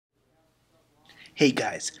Hey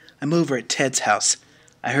guys, I'm over at Ted's house.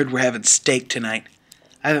 I heard we're having steak tonight.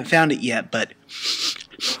 I haven't found it yet, but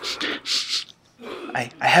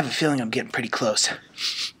I have a feeling I'm getting pretty close.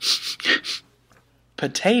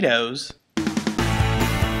 Potatoes?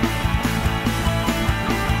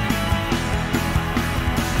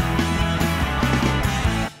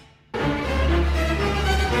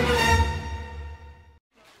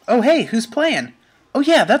 Oh hey, who's playing? Oh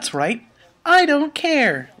yeah, that's right. I don't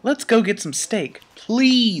care. Let's go get some steak.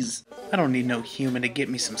 Please. I don't need no human to get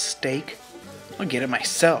me some steak. I'll get it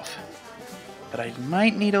myself. But I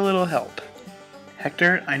might need a little help.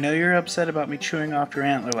 Hector, I know you're upset about me chewing off your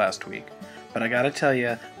antler last week, but I gotta tell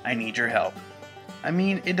you, I need your help. I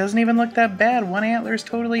mean, it doesn't even look that bad. One antler is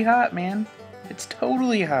totally hot, man. It's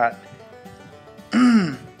totally hot.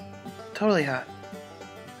 Totally hot.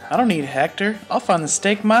 I don't need Hector. I'll find the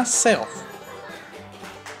steak myself.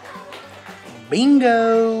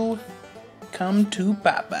 Bingo! Come to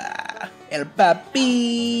Papa. El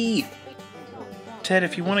Papi! Ted,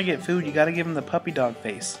 if you want to get food, you gotta give him the puppy dog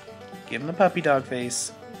face. Give him the puppy dog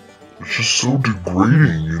face. It's just so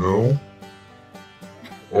degrading, you know?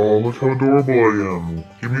 Oh, look how adorable I am.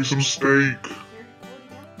 Give me some steak.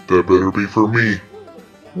 That better be for me.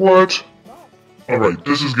 What? Alright,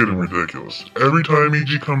 this is getting ridiculous. Every time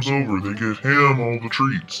Eegee comes over, they give him all the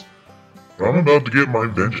treats. But I'm about to get my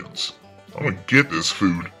vengeance. I'm gonna get this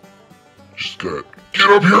food. Just gotta get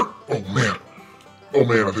up here! Oh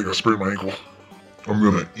man, I think I sprained my ankle. I'm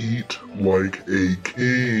gonna eat like a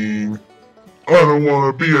king. I don't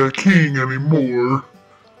wanna be a king anymore.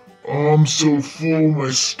 I'm so full,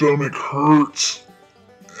 my stomach hurts.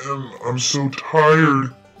 And I'm so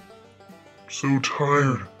tired. So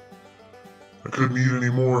tired. I couldn't eat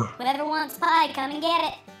anymore. Whoever wants pie, come and get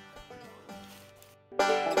it.